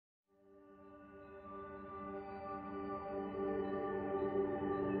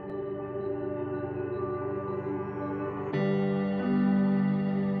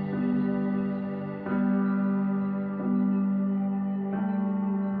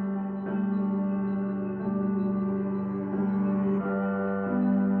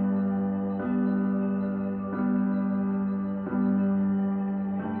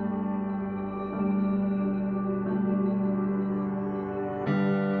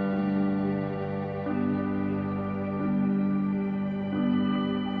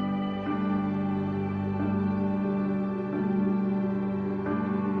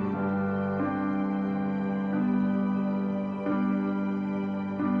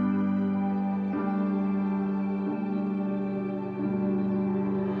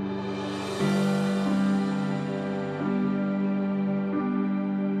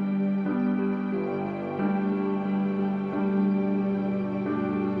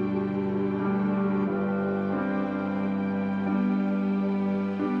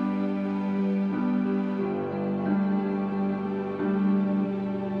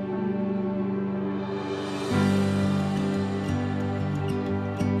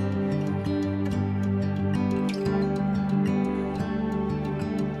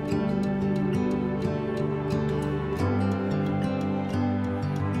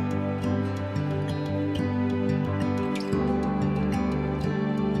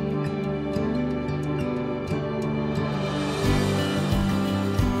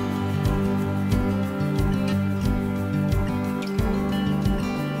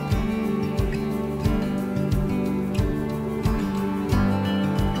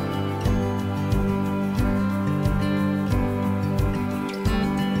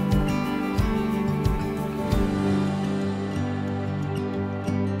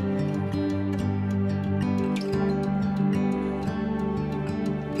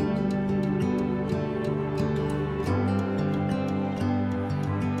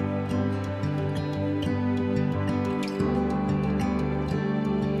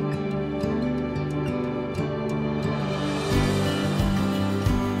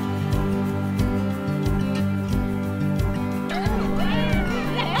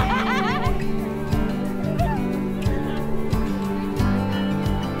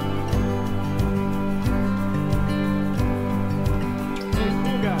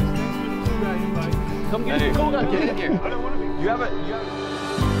Come get it. Go, get in here. I don't want to be. You have it.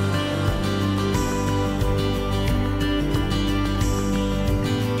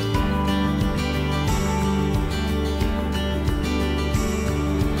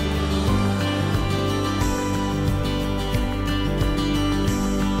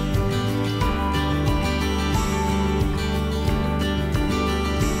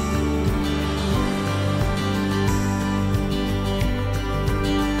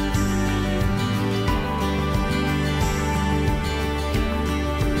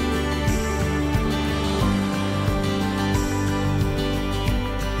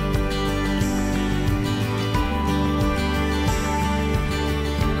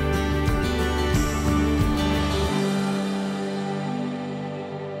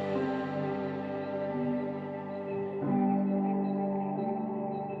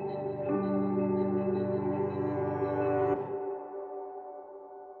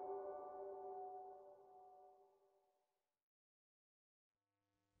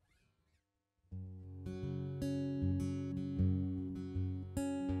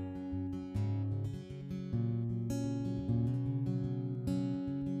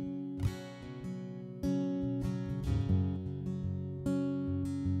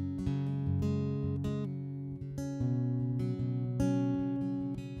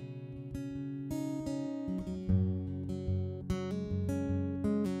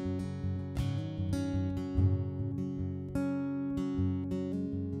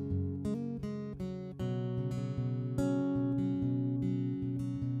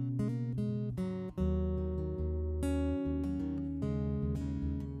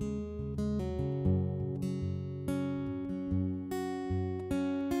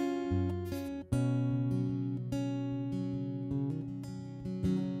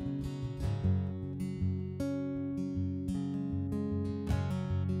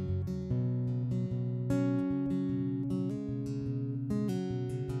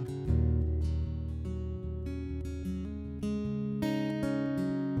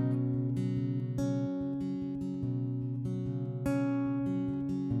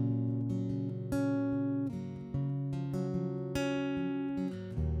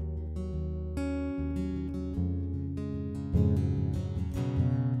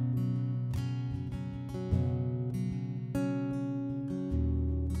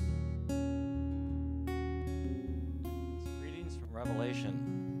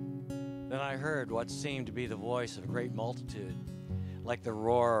 Revelation. Then I heard what seemed to be the voice of a great multitude, like the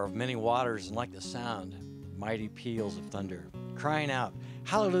roar of many waters and like the sound of mighty peals of thunder, crying out,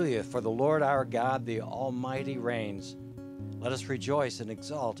 Hallelujah, for the Lord our God, the Almighty reigns. Let us rejoice and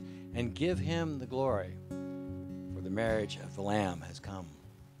exult and give him the glory, for the marriage of the Lamb has come,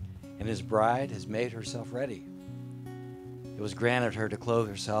 and his bride has made herself ready. It was granted her to clothe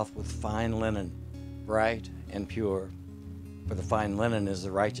herself with fine linen, bright and pure, for the fine linen is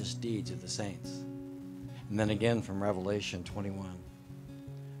the righteous deeds of the saints. And then again from Revelation 21.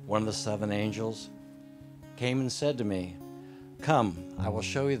 One of the 7 angels came and said to me, Come, I will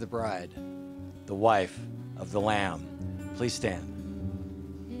show you the bride, the wife of the Lamb. Please stand.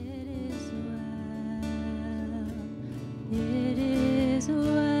 It is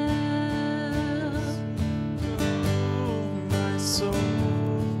well. Oh, my soul.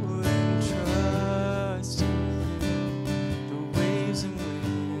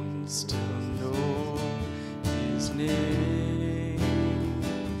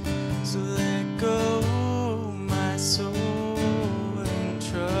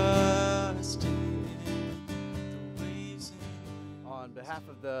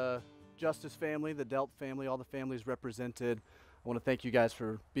 Of the Justus family, the Delp family, all the families represented, I want to thank you guys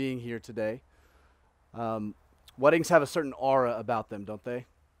for being here today. Weddings have a certain aura about them, don't they?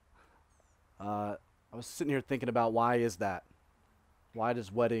 I was sitting here thinking about why is that? Why do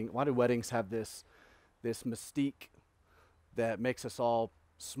weddings have this mystique that makes us all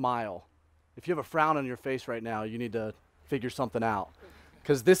smile? If you have a frown on your face right now, you need to figure something out,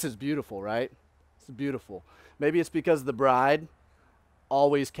 because this is beautiful, right? It's beautiful. Maybe it's because the bride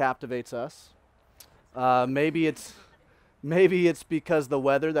always captivates us. Maybe it's because the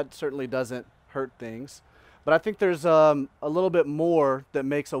weather, that certainly doesn't hurt things. But I think there's a little bit more that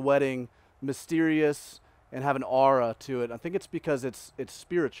makes a wedding mysterious and have an aura to it. I think it's because it's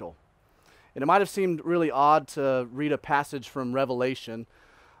spiritual. And it might have seemed really odd to read a passage from Revelation,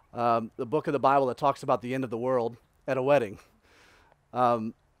 the book of the Bible that talks about the end of the world, at a wedding.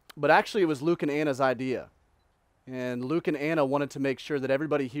 But actually it was Luke and Anna's idea. And Luke and Anna wanted to make sure that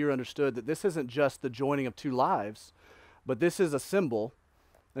everybody here understood that this isn't just the joining of 2 lives, but this is a symbol,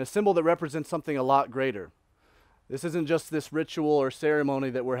 and a symbol that represents something a lot greater. This isn't just this ritual or ceremony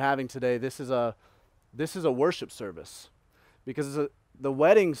that we're having today. This is a This is a worship service because the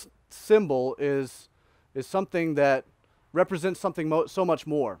wedding symbol is something that represents something so much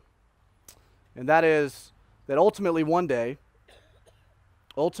more. And that is that ultimately one day,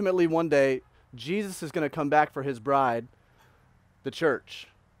 Jesus is going to come back for his bride, the church,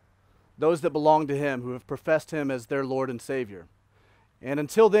 those that belong to him, who have professed him as their Lord and Savior. And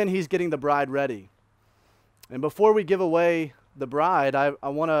until then, he's getting the bride ready. And before we give away the bride, I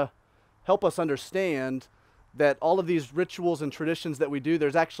want to help us understand that all of these rituals and traditions that we do,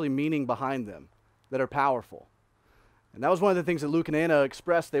 there's actually meaning behind them that are powerful. And that was one of the things that Luke and Anna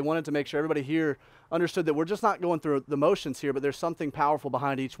expressed. They wanted to make sure everybody here understood that we're just not going through the motions here, but there's something powerful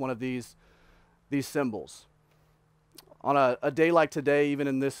behind each one of these symbols. On a day like today, even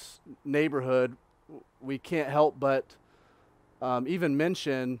in this neighborhood, we can't help but even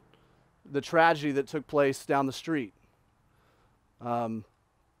mention the tragedy that took place down the street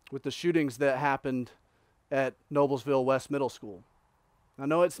with the shootings that happened at Noblesville West Middle School. I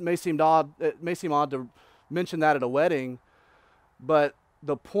know it may seem odd to mention that at a wedding, but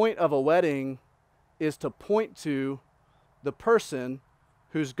the point of a wedding is to point to the person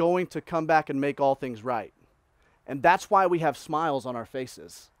who's going to come back and make all things right. And that's why we have smiles on our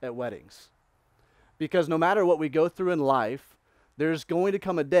faces at weddings. Because no matter what we go through in life, there's going to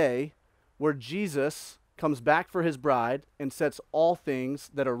come a day where Jesus comes back for his bride and sets all things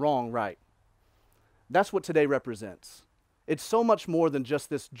that are wrong right. That's what today represents. It's so much more than just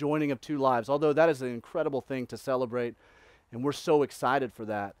this joining of two lives, although that is an incredible thing to celebrate, and we're so excited for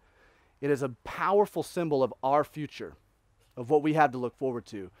that. It is a powerful symbol of our future, of what we have to look forward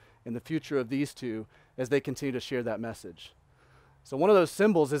to, and the future of these two as they continue to share that message. So one of those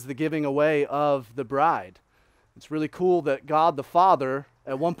symbols is the giving away of the bride. It's really cool that God the Father,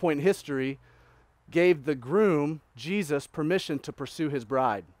 at one point in history, gave the groom, Jesus, permission to pursue his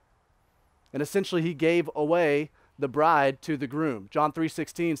bride. And essentially he gave away the bride to the groom. John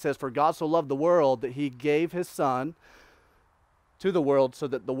 3:16 says, "For God so loved the world that he gave his son to the world so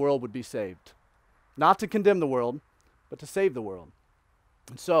that the world would be saved." Not to condemn the world, but to save the world.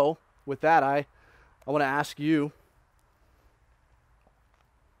 And so, with that, I want to ask you,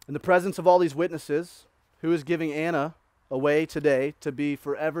 in the presence of all these witnesses, who is giving Anna away today to be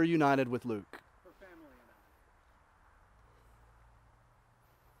forever united with Luke?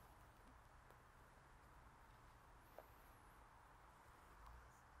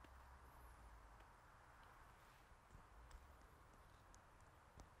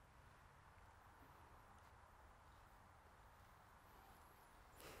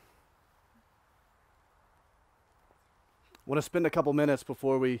 I want to spend a couple minutes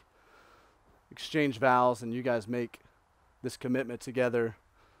before we exchange vows and you guys make this commitment together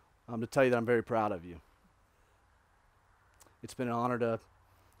to tell you that I'm very proud of you. It's been an honor to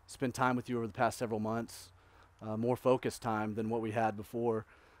spend time with you over the past several months, more focused time than what we had before,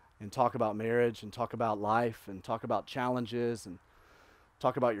 and talk about marriage and talk about life and talk about challenges and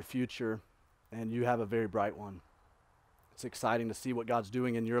talk about your future, and you have a very bright one. It's exciting to see what God's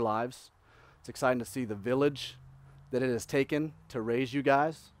doing in your lives. It's exciting to see the village that it has taken to raise you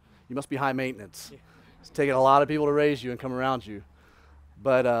guys. You must be high maintenance. It's taken a lot of people to raise you and come around you.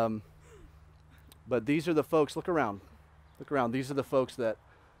 But these are the folks, look around. These are the folks that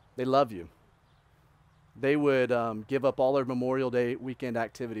they love you. They would give up all their Memorial Day weekend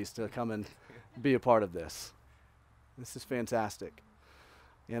activities to come and be a part of this. This is fantastic.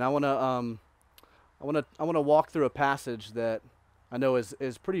 And I want to walk through a passage that I know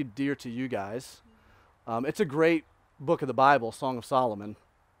is pretty dear to you guys. It's a great book of the Bible, Song of Solomon.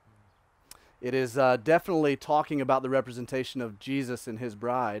 It is definitely talking about the representation of Jesus and his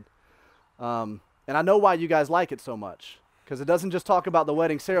bride. And I know why you guys like it so much, because it doesn't just talk about the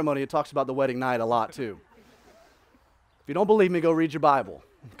wedding ceremony, it talks about the wedding night a lot too. If you don't believe me, go read your Bible,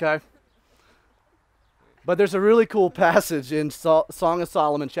 okay? But there's a really cool passage in Song of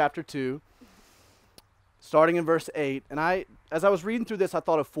Solomon, chapter 2, starting in verse 8. And as I was reading through this, I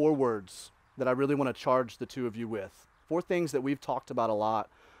thought of 4 words that I really want to charge the two of you with. 4 things that we've talked about a lot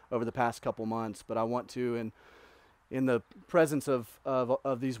over the past couple months, but I want to, in the presence of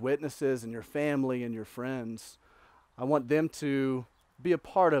these witnesses and your family and your friends, I want them to be a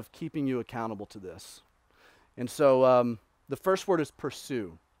part of keeping you accountable to this. And so the first word is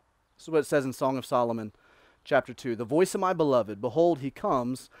pursue. This is what it says in Song of Solomon, chapter 2. "The voice of my beloved, behold, he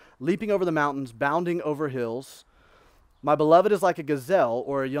comes, leaping over the mountains, bounding over hills. My beloved is like a gazelle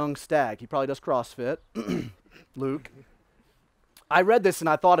or a young stag." He probably does CrossFit. Luke. I read this and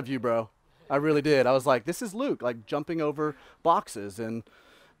I thought of you, bro. I really did. I was like, this is Luke, like jumping over boxes and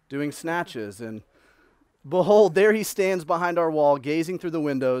doing snatches. And behold, there he stands behind our wall, gazing through the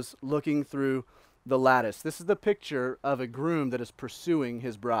windows, looking through the lattice. This is the picture of a groom that is pursuing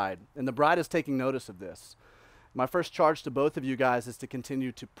his bride, and the bride is taking notice of this. My first charge to both of you guys is to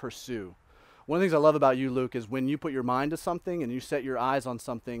continue to pursue. One of the things I love about you, Luke, is when you put your mind to something and you set your eyes on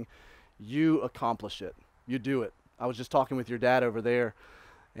something, you accomplish it. You do it. I was just talking with your dad over there,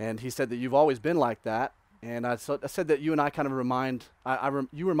 and he said that you've always been like that. And I said that you and I kind of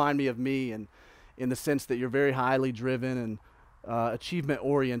you remind me of me, and in the sense that you're very highly driven and achievement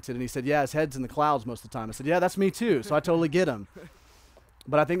oriented. And he said, yeah, his head's in the clouds most of the time. I said, yeah, that's me too. So I totally get him.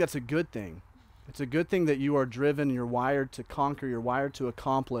 But I think that's a good thing. It's a good thing that you are driven, you're wired to conquer, you're wired to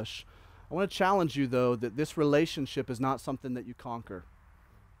accomplish. I want to challenge you, though, that this relationship is not something that you conquer.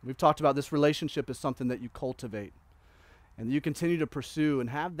 We've talked about this relationship is something that you cultivate and that you continue to pursue and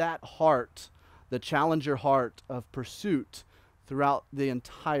have that heart, the challenger heart of pursuit throughout the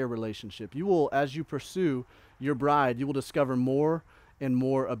entire relationship. You will, as you pursue your bride, you will discover more and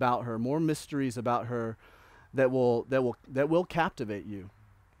more about her, more mysteries about her that will captivate you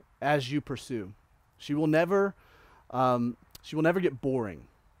as you pursue. She will never get boring.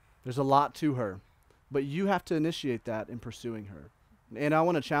 There's a lot to her, but you have to initiate that in pursuing her. And I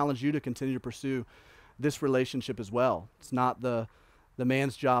want to challenge you to continue to pursue this relationship as well. It's not the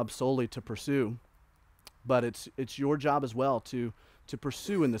man's job solely to pursue, but it's your job as well to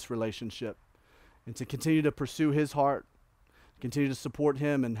pursue in this relationship and to continue to pursue his heart, continue to support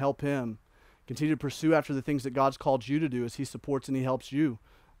him and help him, continue to pursue after the things that God's called you to do as he supports and he helps you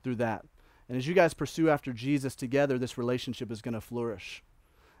through that. And as you guys pursue after Jesus together, this relationship is going to flourish.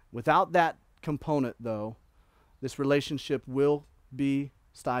 Without that component, though, this relationship will be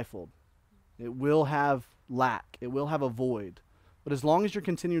stifled. It will have lack. It will have a void. But as long as you're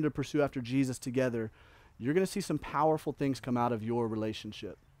continuing to pursue after Jesus together, you're going to see some powerful things come out of your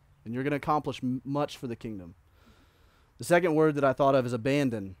relationship. And you're going to accomplish much for the kingdom. The second word that I thought of is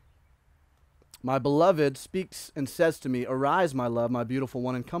abandon. My beloved speaks and says to me, arise, my love, my beautiful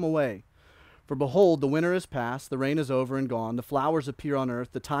one, and come away. For behold, the winter is past, the rain is over and gone, the flowers appear on earth,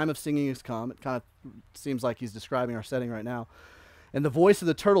 the time of singing has come. It kind of seems like he's describing our setting right now. And the voice of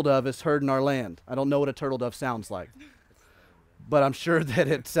the turtle dove is heard in our land. I don't know what a turtle dove sounds like, but I'm sure that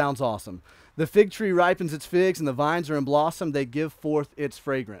it sounds awesome. The fig tree ripens its figs, and the vines are in blossom. They give forth its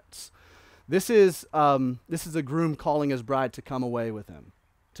fragrance. This is a groom calling his bride to come away with him,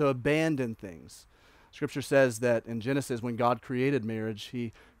 to abandon things. Scripture says that in Genesis, when God created marriage,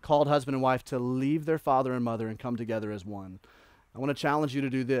 he called husband and wife to leave their father and mother and come together as one. I want to challenge you to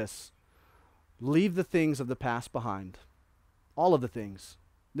do this. Leave the things of the past behind. All of the things.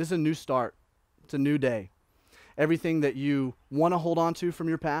 This is a new start. It's a new day. Everything that you want to hold on to from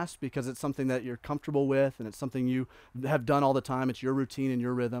your past because it's something that you're comfortable with and it's something you have done all the time. It's your routine and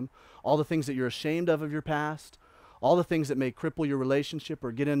your rhythm. All the things that you're ashamed of your past. All the things that may cripple your relationship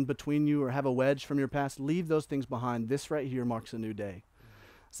or get in between you or have a wedge from your past, leave those things behind. This right here marks a new day.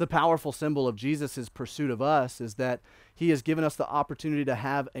 It's the powerful symbol of Jesus' pursuit of us is that he has given us the opportunity to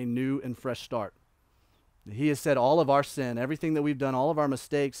have a new and fresh start. He has said all of our sin, everything that we've done, all of our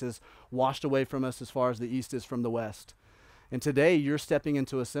mistakes is washed away from us as far as the east is from the west. And today you're stepping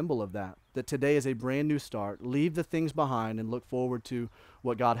into a symbol of that today is a brand new start. Leave the things behind and look forward to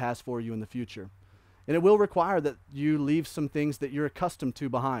what God has for you in the future. And it will require that you leave some things that you're accustomed to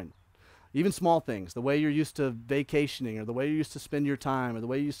behind. Even small things, the way you're used to vacationing or the way you used to spend your time or the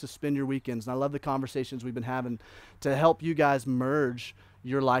way you used to spend your weekends. And I love the conversations we've been having to help you guys merge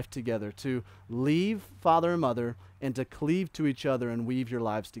your life together, to leave father and mother and to cleave to each other and weave your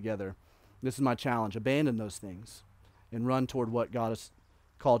lives together. This is my challenge. Abandon those things and run toward what God has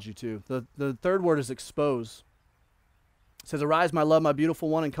called you to. The third word is expose. It says, arise, my love, my beautiful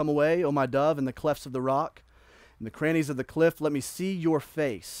one, and come away, O my dove, in the clefts of the rock, in the crannies of the cliff. Let me see your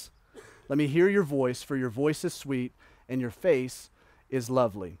face. Let me hear your voice, for your voice is sweet, and your face is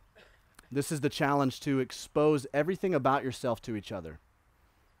lovely. This is the challenge, to expose everything about yourself to each other,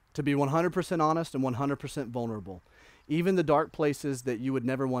 to be 100% honest and 100% vulnerable. Even the dark places that you would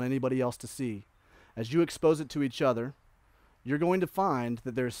never want anybody else to see. As you expose it to each other, you're going to find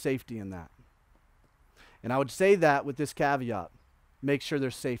that there's safety in that. And I would say that with this caveat, make sure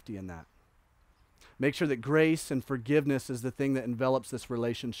there's safety in that. Make sure that grace and forgiveness is the thing that envelops this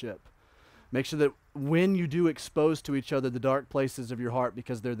relationship. Make sure that when you do expose to each other the dark places of your heart,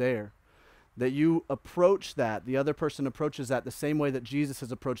 because they're there, that you approach that, the other person approaches that the same way that Jesus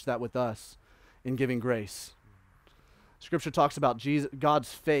has approached that with us in giving grace. Scripture talks about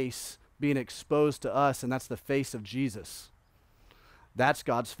God's face being exposed to us, and that's the face of Jesus. That's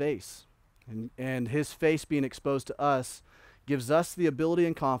God's face. And his face being exposed to us gives us the ability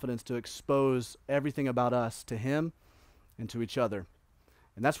and confidence to expose everything about us to him and to each other.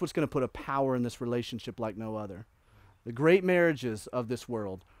 And that's what's going to put a power in this relationship like no other. The great marriages of this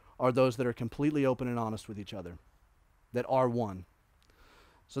world are those that are completely open and honest with each other, that are one.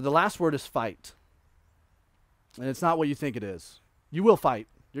 So the last word is fight. And it's not what you think it is. You will fight.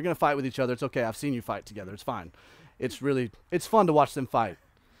 You're going to fight with each other. It's okay. I've seen you fight together. It's fine. It's fun to watch them fight.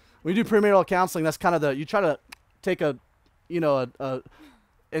 When you do premarital counseling, that's kind of you try to take and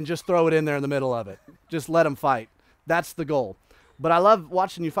just throw it in there in the middle of it. Just let them fight. That's the goal. But I love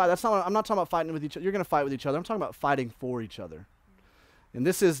watching you fight. I'm not talking about fighting with each other. You're going to fight with each other. I'm talking about fighting for each other. And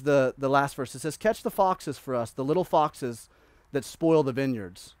this is the last verse. It says, catch the foxes for us, the little foxes that spoil the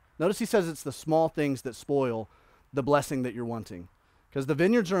vineyards. Notice he says it's the small things that spoil the blessing that you're wanting. Because the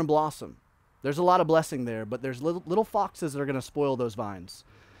vineyards are in blossom. There's a lot of blessing there, but there's little foxes that are going to spoil those vines.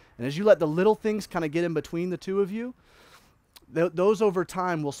 And as you let the little things kind of get in between the two of you, those over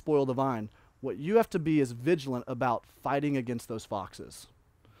time will spoil the vine. What you have to be is vigilant about fighting against those foxes.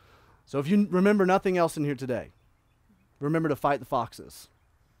 So if you remember nothing else in here today, remember to fight the foxes,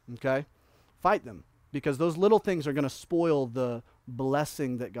 okay? Fight them, because those little things are going to spoil the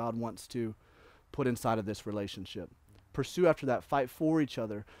blessing that God wants to put inside of this relationship. Pursue after that. Fight for each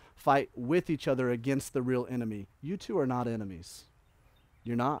other. Fight with each other against the real enemy. You two are not enemies.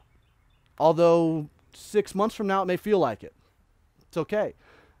 You're not. Although 6 months from now it may feel like it. It's okay.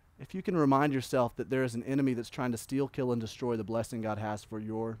 If you can remind yourself that there is an enemy that's trying to steal, kill, and destroy the blessing God has for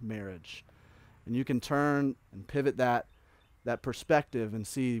your marriage, and you can turn and pivot that perspective and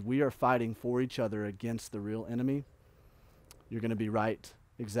see we are fighting for each other against the real enemy, you're going to be right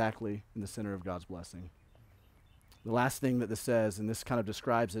exactly in the center of God's blessing. The last thing that this says, and this kind of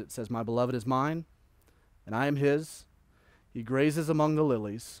describes it, it says, my beloved is mine, and I am his. He grazes among the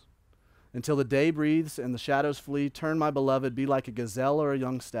lilies. Until the day breathes and the shadows flee, turn, my beloved, be like a gazelle or a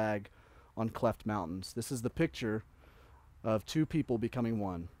young stag on cleft mountains. This is the picture of two people becoming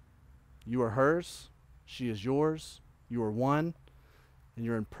one. You are hers, she is yours, you are one, and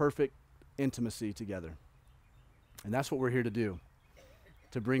you're in perfect intimacy together. And that's what we're here to do,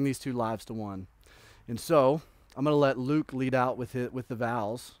 to bring these two lives to one. And so, I'm going to let Luke lead out with the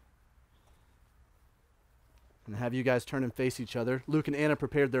vows, and have you guys turn and face each other. Luke and Anna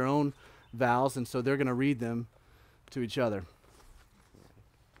prepared their own vows, and so they're going to read them to each other.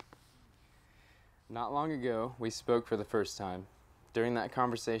 Not long ago, we spoke for the first time. During that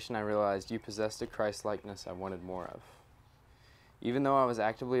conversation, I realized you possessed a Christ-likeness I wanted more of. Even though I was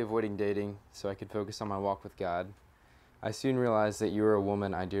actively avoiding dating so I could focus on my walk with God, I soon realized that you were a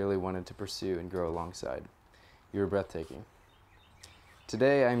woman I dearly wanted to pursue and grow alongside. You were breathtaking.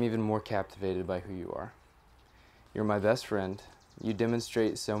 Today, I am even more captivated by who you are. You're my best friend. You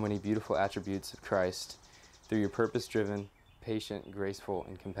demonstrate so many beautiful attributes of Christ through your purpose-driven, patient, graceful,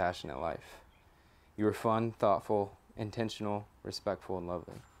 and compassionate life. You are fun, thoughtful, intentional, respectful, and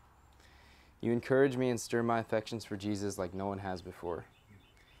loving. You encourage me and stir my affections for Jesus like no one has before.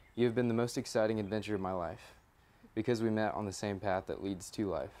 You have been the most exciting adventure of my life, because we met on the same path that leads to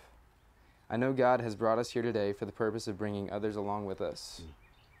life. I know God has brought us here today for the purpose of bringing others along with us.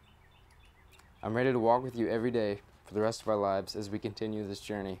 I'm ready to walk with you every day for the rest of our lives as we continue this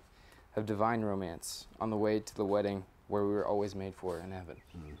journey of divine romance on the way to the wedding where we were always made for in heaven.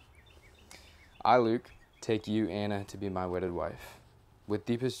 I, Luke, take you, Anna, to be my wedded wife. With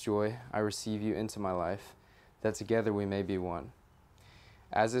deepest joy, I receive you into my life, that together we may be one.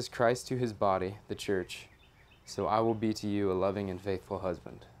 As is Christ to his body, the church, so I will be to you a loving and faithful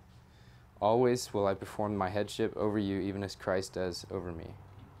husband. Always will I perform my headship over you even as Christ does over me.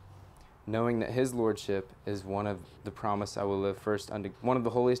 Knowing that his lordship is one of the promise I will live first unto, one of the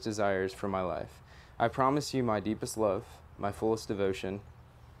holiest desires for my life. I promise you my deepest love, my fullest devotion,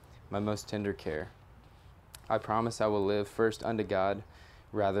 my most tender care. I promise I will live first unto God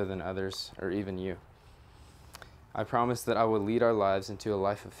rather than others or even you. I promise that I will lead our lives into a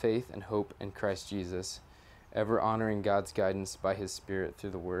life of faith and hope in Christ Jesus, ever honoring God's guidance by his Spirit through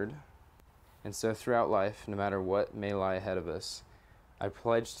the Word. And so throughout life, no matter what may lie ahead of us, I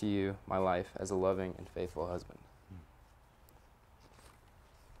pledge to you my life as a loving and faithful husband.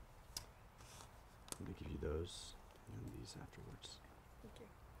 Let me give you those and these afterwards.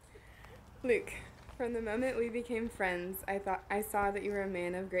 Luke, from the moment we became friends, I saw that you were a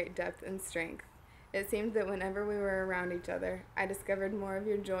man of great depth and strength. It seemed that whenever we were around each other, I discovered more of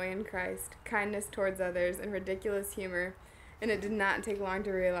your joy in Christ, kindness towards others, and ridiculous humor, and it did not take long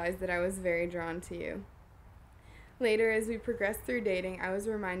to realize that I was very drawn to you. Later, as we progressed through dating, I was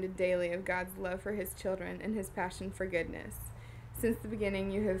reminded daily of God's love for his children and his passion for goodness. Since the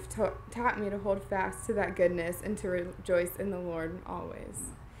beginning, you have taught me to hold fast to that goodness and to rejoice in the Lord always.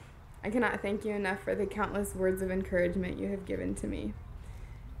 I cannot thank you enough for the countless words of encouragement you have given to me.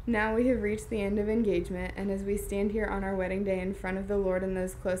 Now we have reached the end of engagement, and as we stand here on our wedding day in front of the Lord and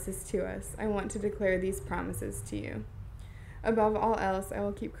those closest to us, I want to declare these promises to you. Above all else, I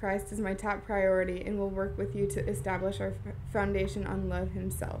will keep Christ as my top priority and will work with you to establish our foundation on love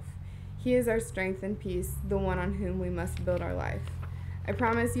himself. He is our strength and peace, the one on whom we must build our life. I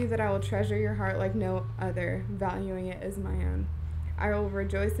promise you that I will treasure your heart like no other, valuing it as my own. I will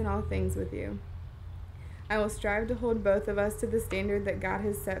rejoice in all things with you. I will strive to hold both of us to the standard that God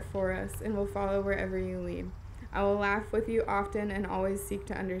has set for us and will follow wherever you lead. I will laugh with you often and always seek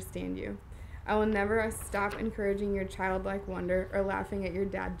to understand you. I will never stop encouraging your childlike wonder or laughing at your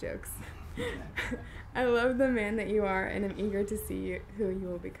dad jokes. I love the man that you are and am eager to see who you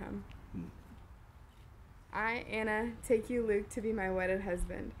will become. I, Anna, take you, Luke, to be my wedded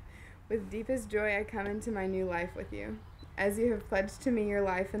husband. With deepest joy I come into my new life with you. As you have pledged to me your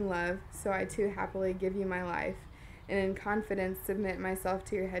life and love, so I too happily give you my life, and in confidence submit myself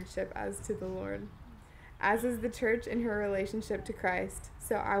to your headship as to the Lord. As is the church in her relationship to Christ,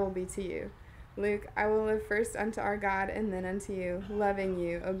 so I will be to you. Luke, I will live first unto our God and then unto you, loving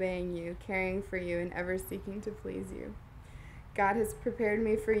you, obeying you, caring for you, and ever seeking to please you. God has prepared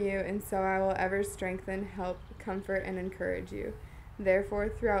me for you, and so I will ever strengthen, help, comfort, and encourage you. Therefore,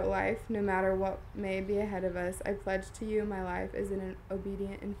 throughout life, no matter what may be ahead of us, I pledge to you my life as an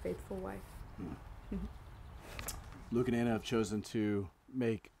obedient and faithful wife. Luke and Anna have chosen to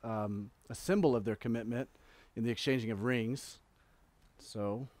make a symbol of their commitment in the exchanging of rings.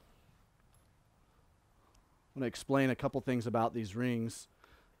 So, I want to explain a couple things about these rings.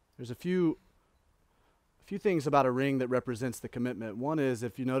 There's a few things about a ring that represents the commitment. One is,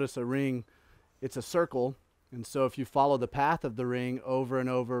 if you notice a ring, it's a circle. And so if you follow the path of the ring over and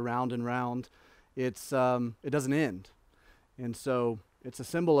over, round and round, it doesn't end. And so it's a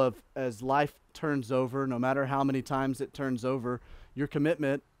symbol of, as life turns over, no matter how many times it turns over, your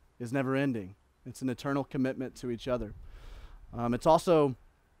commitment is never ending. It's an eternal commitment to each other. It's also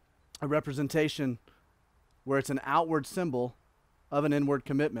a representation where it's an outward symbol of an inward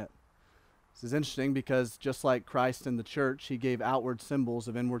commitment. This is interesting because just like Christ in the church, he gave outward symbols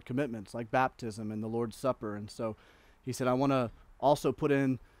of inward commitments like baptism and the Lord's Supper. And so he said, I want to also put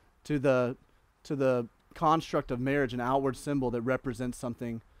in to the construct of marriage an outward symbol that represents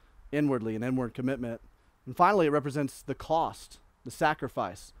something inwardly, an inward commitment. And finally, it represents the cost, the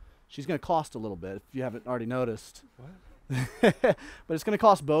sacrifice. She's going to cost a little bit if you haven't already noticed. What? But it's going to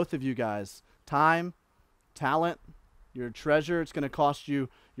cost both of you guys time, talent, your treasure. It's going to cost you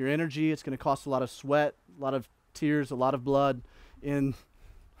your energy. It's going to cost a lot of sweat, a lot of tears, a lot of blood in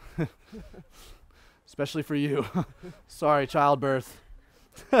especially for you. Sorry, childbirth.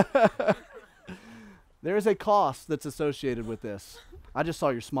 There is a cost that's associated with this. I just saw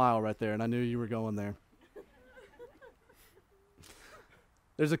your smile right there and I knew you were going there.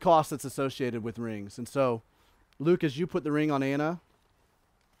 There's a cost that's associated with rings. And so, Luke, as you put the ring on Anna,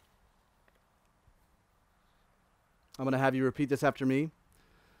 I'm going to have you repeat this after me.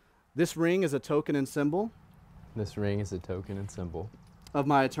 This ring is a token and symbol. This ring is a token and symbol of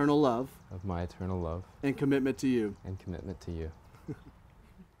my eternal love. Of my eternal love. And commitment to you. And commitment to you.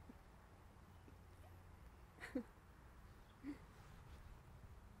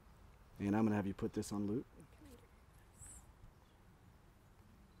 And I'm going to have you put this on Luke.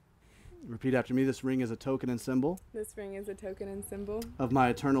 Repeat after me. This ring is a token and symbol. This ring is a token and symbol of my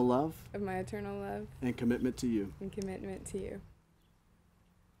eternal love. Of my eternal love. And commitment to you. And commitment to you.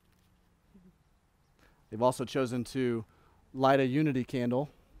 They've also chosen to light a unity candle,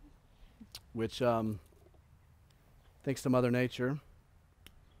 which, thanks to Mother Nature,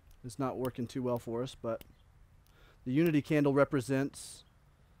 is not working too well for us, but the unity candle represents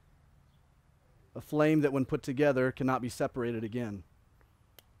a flame that when put together cannot be separated again.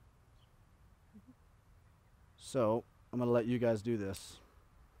 So I'm going to let you guys do this.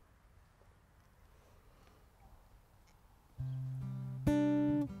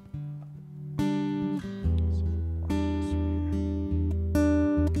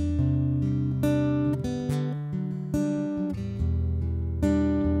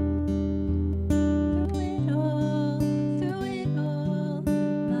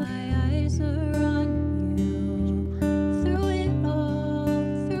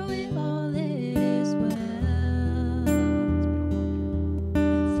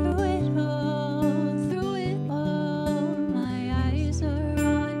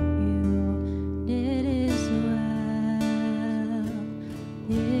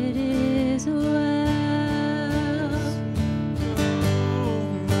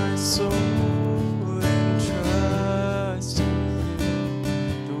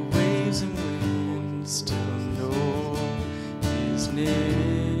 Still know his name.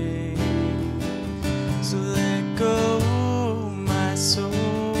 name. So let go, my soul,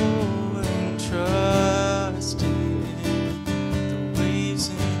 and trust in the waves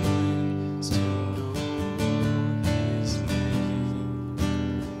and winds to know His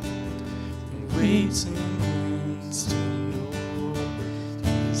name. The waves and winds to know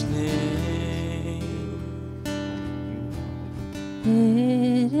His name.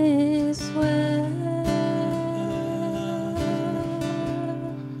 It is well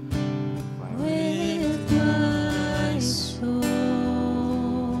with my soul.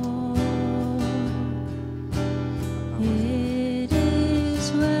 It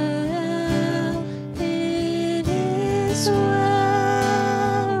is well. It is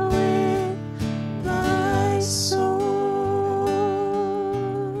well with my soul.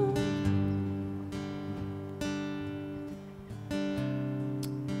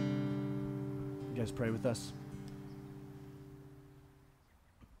 You guys pray with us.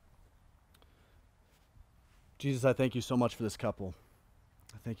 Jesus, I thank you so much for this couple.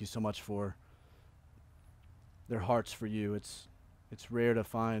 I thank you so much for their hearts for you. It's rare to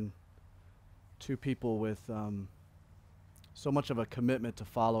find two people with so much of a commitment to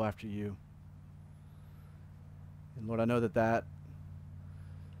follow after you. And Lord, I know that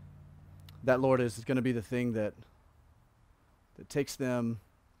Lord is going to be the thing that takes them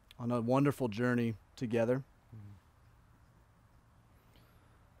on a wonderful journey together.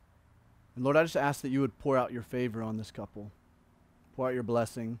 And Lord, I just ask that you would pour out your favor on this couple. Pour out your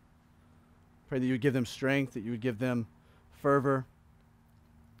blessing. Pray that you would give them strength, that you would give them fervor,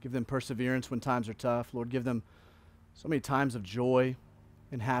 give them perseverance when times are tough. Lord, give them so many times of joy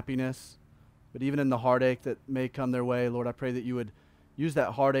and happiness. But even in the heartache that may come their way, Lord, I pray that you would use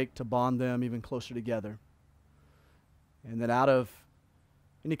that heartache to bond them even closer together. And that out of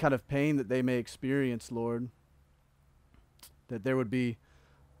any kind of pain that they may experience, Lord, that there would be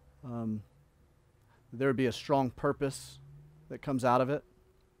a strong purpose that comes out of it.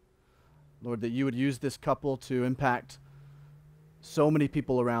 Lord, that you would use this couple to impact so many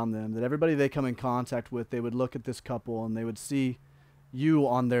people around them, that everybody they come in contact with, they would look at this couple and they would see you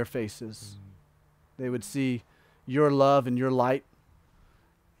on their faces. They would see your love and your light,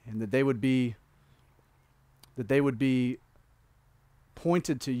 and that they would be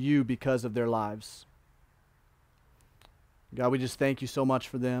pointed to you because of their lives. God, we just thank you so much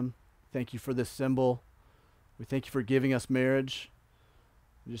for them. Thank you for this symbol. We thank you for giving us marriage.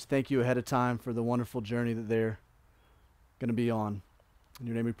 We just thank you ahead of time for the wonderful journey that they're going to be on. In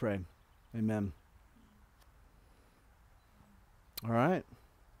your name we pray. Amen. All right.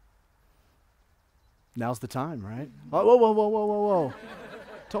 Now's the time, right? Oh, whoa, whoa, whoa, whoa, whoa, whoa.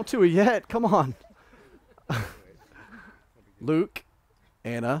 Don't do it yet. Come on. Luke,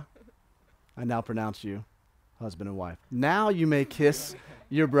 Anna, I now pronounce you husband and wife. Now you may kiss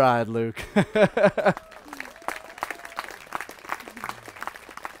your bride, Luke.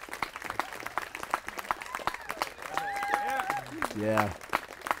 Yeah.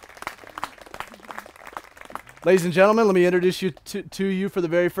 Ladies and gentlemen, let me introduce you to you for the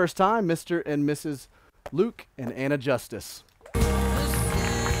very first time, Mr. and Mrs. Luke and Anna Justus.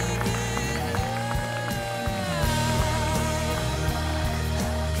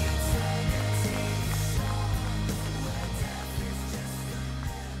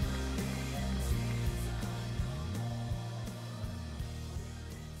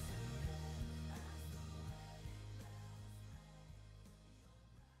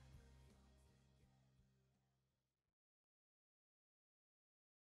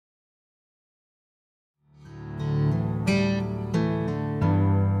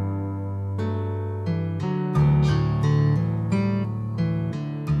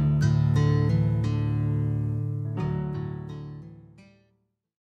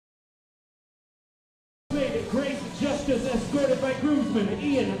 Grace Justus, escorted by groomsman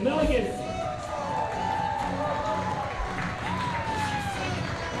Ian Milligan.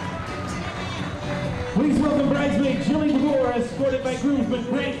 Please welcome bridesmaid Jilly DeVore, escorted by groomsman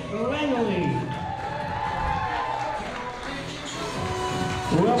Grant Langley.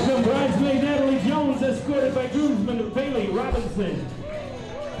 Welcome bridesmaid Natalie Jones, escorted by groomsman Bailey Robinson.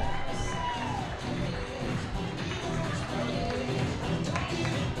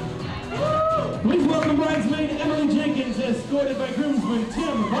 Please welcome bridesmaid Emily Jenkins, escorted by groomsman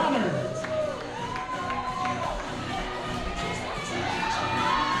Tim Bonner.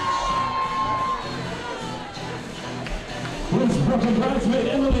 Please welcome bridesmaid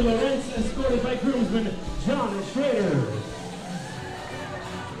Emily Lawrence, escorted by groomsman John Schrader.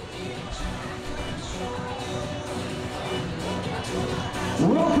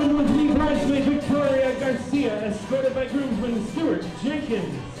 Welcome with me bridesmaid Victoria Victoria Garcia, escorted by groomsman Stuart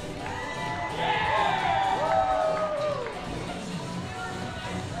Jenkins.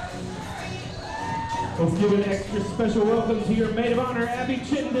 Let's give an extra special welcome to your maid of honor, Abby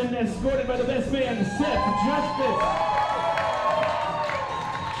Chittenden, escorted by the best man, Seth Justus.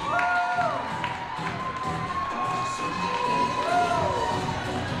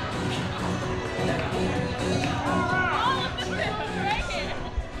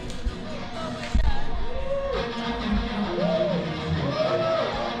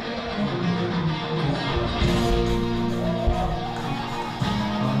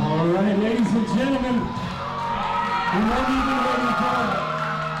 All right, ladies and gentlemen, we won't even waiting for.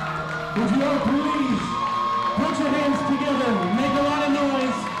 Would you all please put your hands together, make a lot of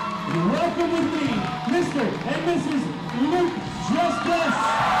noise, and welcome with me, Mr. and Mrs. Luke Justus.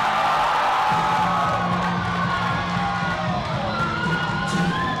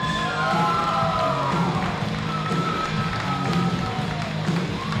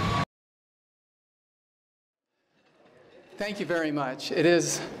 Thank you very much. It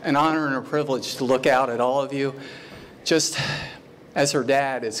is an honor and a privilege to look out at all of you. Just as her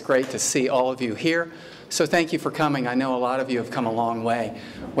dad, it's great to see all of you here. So thank you for coming. I know a lot of you have come a long way,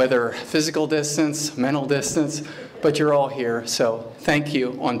 whether physical distance, mental distance, but you're all here. So thank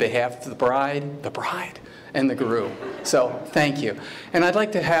you on behalf of the bride, and the groom. So thank you. And I'd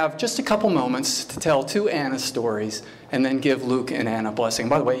like to have just a couple moments to tell two Anna stories and then give Luke and Anna a blessing.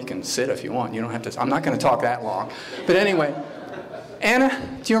 By the way, you can sit if you want. You don't have to. I'm not going to talk that long. But anyway,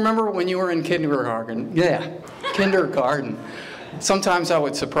 Anna, do you remember when you were in kindergarten? Yeah, kindergarten. Sometimes I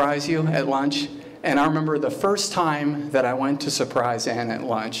would surprise you at lunch. And I remember the first time that I went to surprise Anna at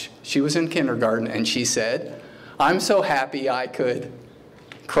lunch. She was in kindergarten, and she said, "I'm so happy I could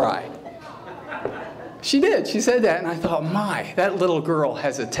cry." She did. She said that, and I thought, my, that little girl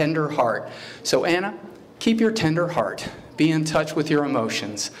has a tender heart. So Anna, keep your tender heart. Be in touch with your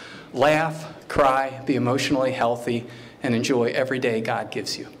emotions. Laugh, cry, be emotionally healthy, and enjoy every day God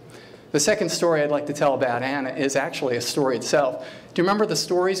gives you. The second story I'd like to tell about Anna is actually a story itself. Do you remember the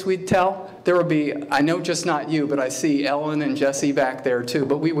stories we'd tell? There would be, I know just not you, but I see Ellen and Jesse back there too,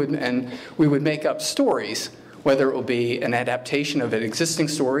 but we would make up stories. Whether it will be an adaptation of an existing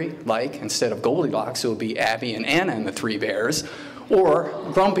story, like instead of Goldilocks, it would be Abby and Anna and the Three Bears, or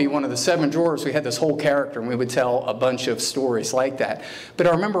Grumpy, one of the seven drawers. We had this whole character, and we would tell a bunch of stories like that. But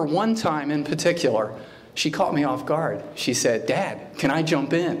I remember one time in particular, she caught me off guard. She said, "Dad, can I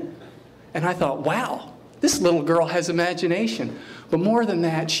jump in?" And I thought, wow, this little girl has imagination. But more than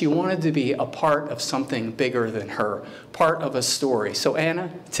that, she wanted to be a part of something bigger than her, part of a story. So Anna,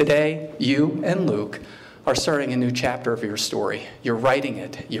 today, you and Luke are starting a new chapter of your story. You're writing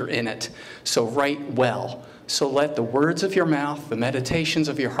it. You're in it. So write well. So let the words of your mouth, the meditations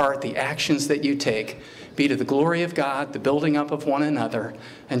of your heart, the actions that you take be to the glory of God, the building up of one another,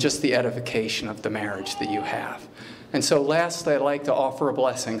 and just the edification of the marriage that you have. And so lastly, I'd like to offer a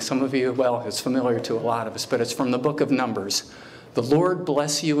blessing. Some of you, well, it's familiar to a lot of us, but it's from the book of Numbers. The Lord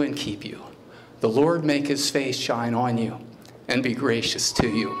bless you and keep you. The Lord make his face shine on you and be gracious to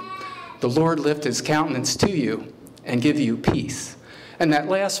you. The Lord lift his countenance to you and give you peace. And that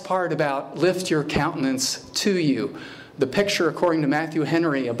last part about lift your countenance to you, the picture, according to Matthew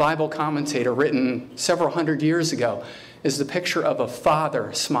Henry, a Bible commentator written several hundred years ago, is the picture of a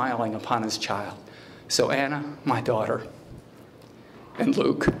father smiling upon his child. So Anna, my daughter, and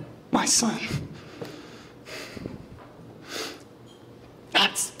Luke, my son.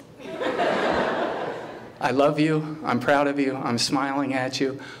 That's I love you, I'm proud of you, I'm smiling at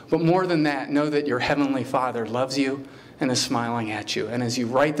you. But more than that, know that your Heavenly Father loves you and is smiling at you. And as you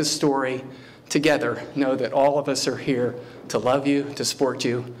write the story together, know that all of us are here to love you, to support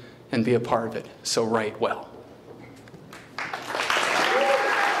you, and be a part of it. So write well.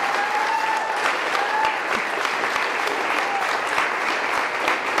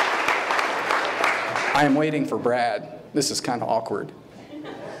 I am waiting for Brad. This is kind of awkward.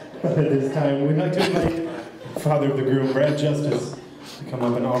 At this time, we'd like to invite Father of the groom, Brad Justus, to come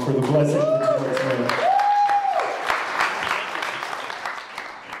up and offer the blessing for tonight's marriage.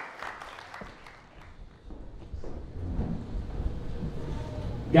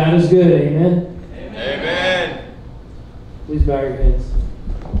 God is good, amen? Amen. Please bow your heads.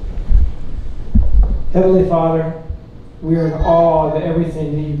 Heavenly Father, we are in awe of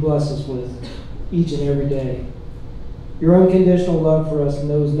everything that you bless us with each and every day. Your unconditional love for us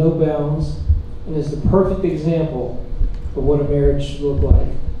knows no bounds and is the perfect example of what a marriage should look like.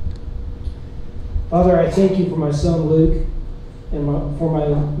 Father, I thank you for my son Luke and for my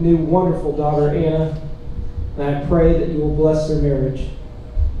new wonderful daughter Anna, and I pray that you will bless their marriage.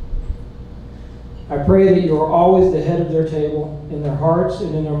 I pray that you are always the head of their table, in their hearts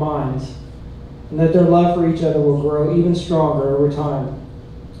and in their minds, and that their love for each other will grow even stronger over time,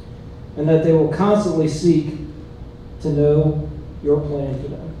 and that they will constantly seek to know your plan for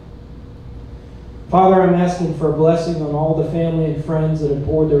them. Father, I'm asking for a blessing on all the family and friends that have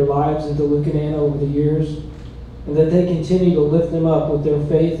poured their lives into Luke and Anna over the years, and that they continue to lift them up with their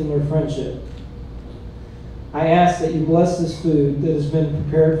faith and their friendship. I ask that you bless this food that has been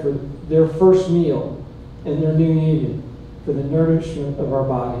prepared for their first meal in their new union, for the nourishment of our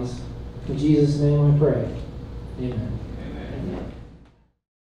bodies. In Jesus' name I pray. Amen.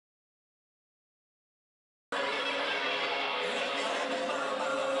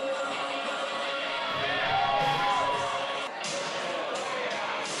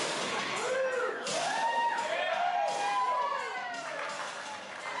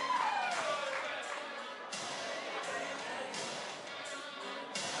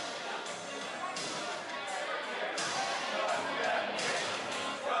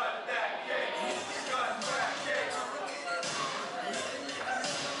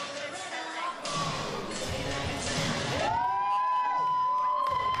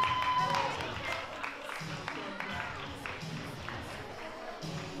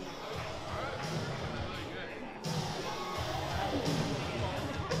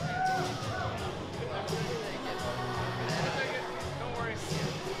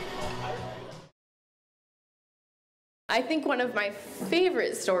 I think one of my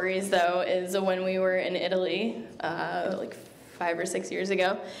favorite stories, though, is when we were in Italy, like 5 or 6 years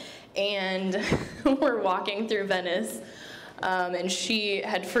ago, and we're walking through Venice, and she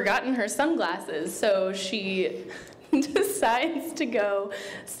had forgotten her sunglasses, so she decides to go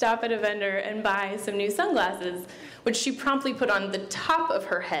stop at a vendor and buy some new sunglasses, which she promptly put on the top of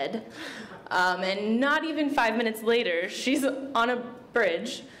her head, and not even 5 minutes later, she's on a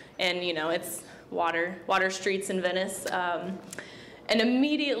bridge, and, you know, it's water streets in Venice, and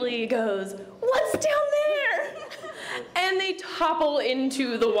immediately goes, "What's down there?" And they topple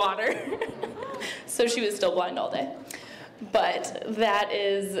into the water. So she was still blind all day. But that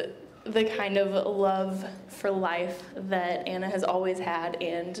is the kind of love for life that Anna has always had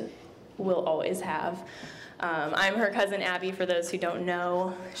and will always have. I'm her cousin Abby, for those who don't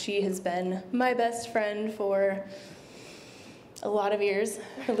know. She has been my best friend for a lot of years,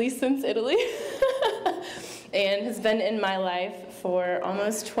 at least since Italy, and has been in my life for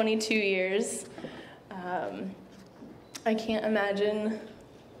almost 22 years. I can't imagine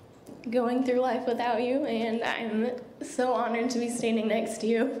going through life without you, and I'm so honored to be standing next to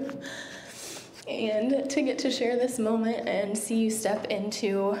you and to get to share this moment and see you step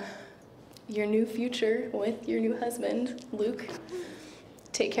into your new future with your new husband, Luke.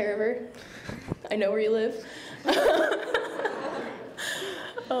 Take care of her. I know where you live.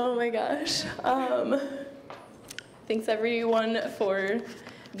 Oh my gosh. Thanks everyone for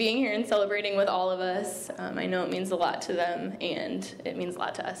being here and celebrating with all of us. I know it means a lot to them, and it means a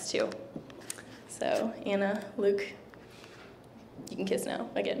lot to us too. So Anna, Luke, you can kiss now,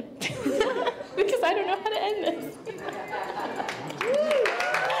 again. Because I don't know how to end this.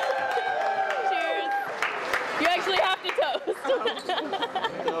 Cheers. You actually have to toast.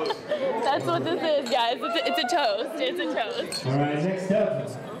 That's what this is, guys. It's a toast. It's a toast. All right, next up,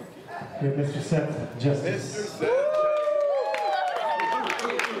 we have Mr. Seth Justus.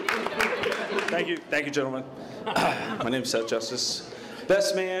 Thank you, gentlemen. My name is Seth Justus.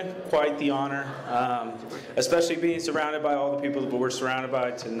 Best man, quite the honor, especially being surrounded by all the people that we're surrounded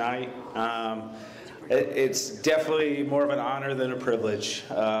by tonight. It's definitely more of an honor than a privilege.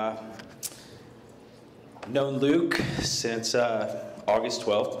 Known Luke since August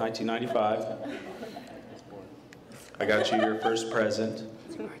 12th, 1995. I got you your first present.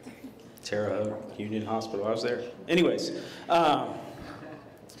 Terre Haute Union Hospital, I was there. Anyways, I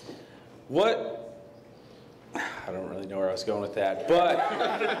don't really know where I was going with that,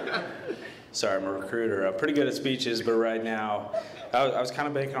 but, sorry, I'm a recruiter. I'm pretty good at speeches, but right now, I was kind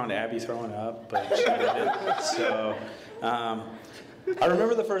of banking on Abby throwing up, but she didn't. So, I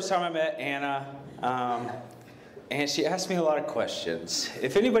remember the first time I met Anna, and she asked me a lot of questions.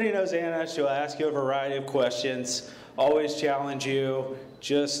 If anybody knows Anna, she'll ask you a variety of questions, always challenge you,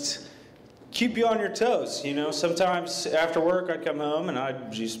 just keep you on your toes. You know, sometimes after work I'd come home and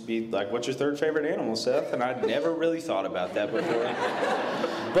I'd just be like, "What's your third favorite animal, Seth?" And I'd never really thought about that before.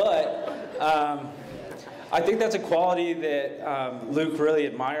 But I think that's a quality that Luke really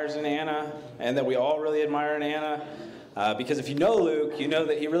admires in Anna, and that we all really admire in Anna. Because if you know Luke, you know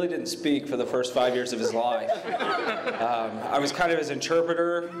that he really didn't speak for the first 5 years of his life. I was kind of his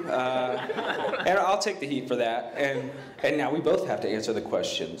interpreter, and I'll take the heat for that. And now we both have to answer the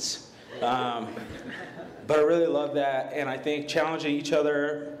questions. But I really love that, and I think challenging each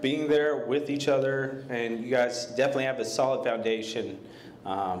other, being there with each other, and you guys definitely have a solid foundation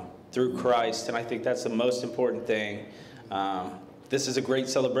through Christ, and I think that's the most important thing. This is a great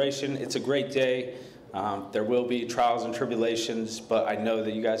celebration. It's a great day. There will be trials and tribulations, but I know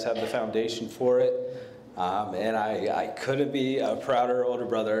that you guys have the foundation for it, and I couldn't be a prouder older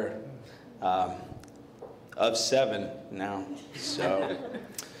brother of 7 now. So,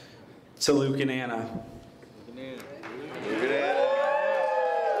 to Luke and Anna.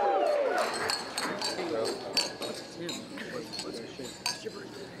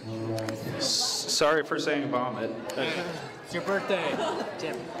 Sorry for saying vomit. It's your birthday,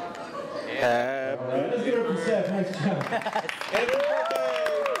 Tim. Let's get it for Seth. Nice job. Happy birthday!